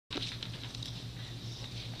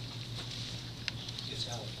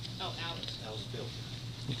Alice. Oh, Alice. Alice Bill.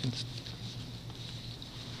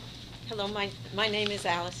 Hello, my name is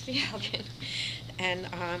Alice Fialkin, and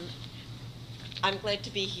I'm glad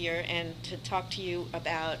to be here and to talk to you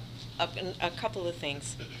about a couple of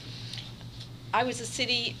things. I was a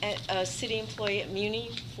city employee at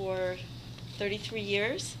Muni for 33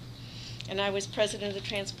 years, and I was president of the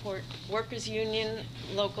Transport Workers Union,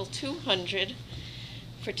 Local 200,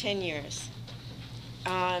 for 10 years.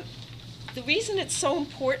 The reason it's so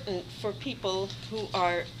important for people who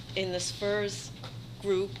are in the SFERS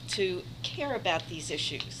group to care about these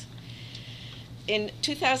issues. In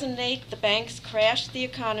 2008, the banks crashed the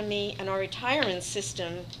economy and our retirement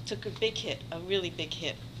system took a big hit, a really big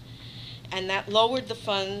hit. And that lowered the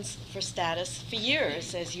funds for status for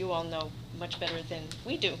years, as you all know much better than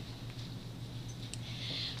we do.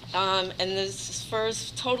 And the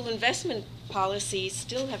SFERS total investment policies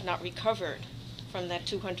still have not recovered from that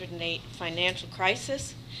 2008 financial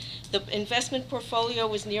crisis. The investment portfolio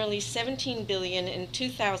was nearly $17 billion in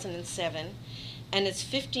 2007, and it's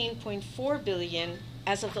 $15.4 billion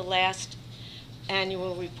as of the last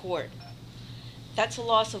annual report. That's a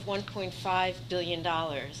loss of $1.5 billion.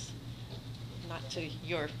 Not to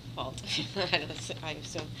your fault, I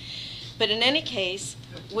assume. But in any case,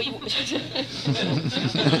 we... Fortunately,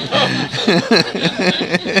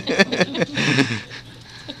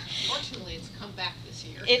 it's come back this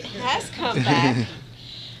year. It has come back.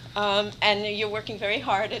 And you're working very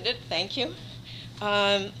hard at it, thank you.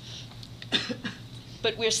 But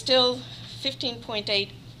we're still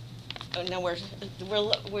 15.8, no,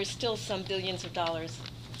 we're still some billions of dollars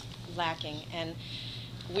lacking. And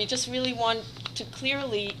we just really want to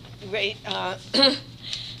clearly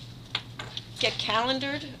get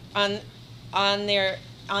calendared on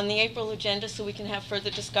the April agenda so we can have further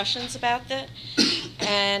discussions about that.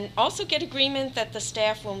 And also get agreement that the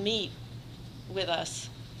staff will meet with us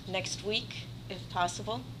next week, if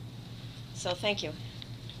possible. So thank you.